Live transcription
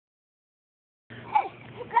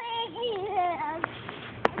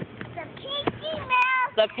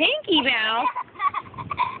the Pinky Mouse.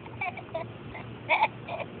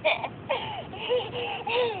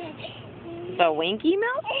 The Winky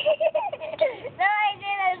Mouse? No, I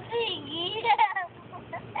did a Pinky.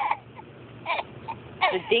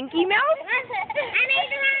 The Dinky Mouse? I made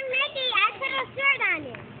the wrong Mickey. I put a shirt on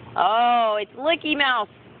it. Oh, it's Licky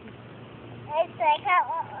Mouse. It's like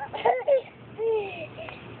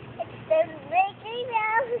it's the Mickey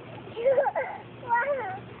Mouse.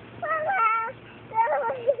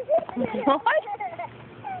 What?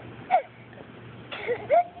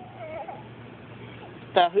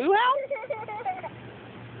 The Who House?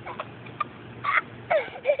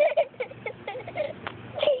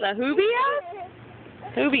 The Hoobie House?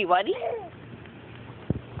 Hoobie Whatty?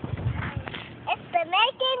 It's the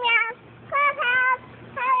Mickey Mouse Clubhouse.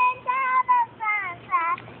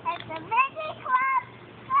 It's the Mickey Club.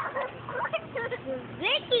 The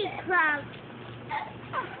Mickey Club.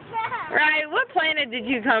 Right, what planet did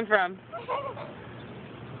you come from?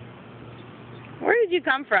 Where did you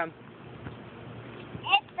come from?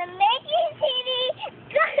 It's the Mickey City.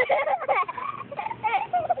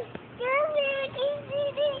 Go Mickey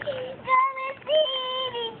City. Go Mickey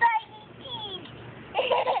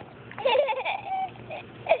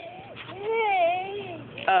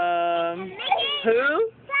Who?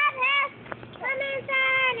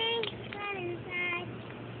 Come inside.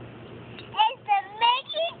 It's the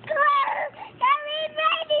Mickey Club. Come in,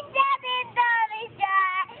 Mickey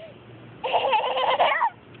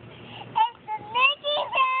It's the Mickey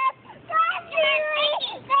Mouse.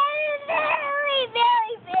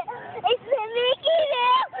 It's the Mickey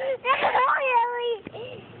Mouse.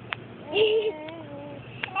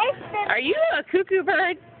 Are you a cuckoo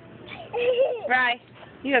bird? Right.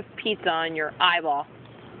 You have pizza on your eyeball.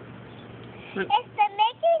 It's the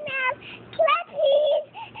Mickey Mouse Clubpies.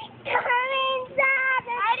 Come inside.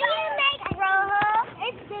 How do you make Rojo?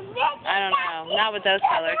 It's the Mickey I don't know. Not with those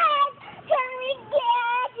colors.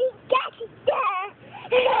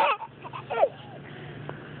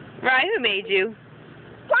 Right, who made you?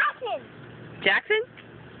 Gaston. Jackson?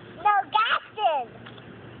 No, Gaston.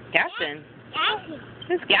 Gaston? Gaston.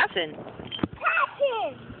 Who's Gaston?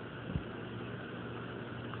 Gaston.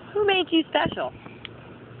 Who made you special?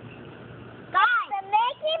 God. The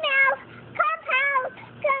Mickey Mouse Clubhouse.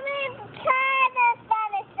 Come in, try the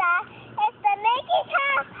sunny side. It's the Mickey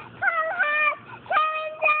Mouse Clubhouse. Come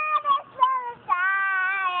inside the sunny side.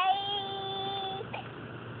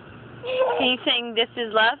 Can you sing This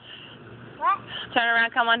Is Love? What? Turn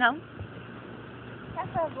around, come on home. That's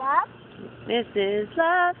a love? This is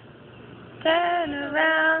love. Turn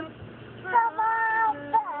around. Come on,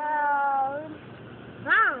 phone.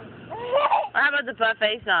 Phone. Or how about the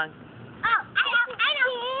buffet song? Oh, I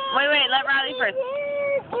know. Wait, let Riley first.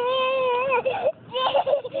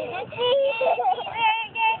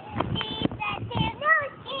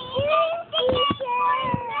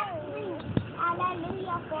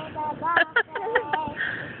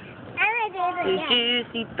 I The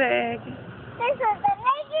juicy burger. This is the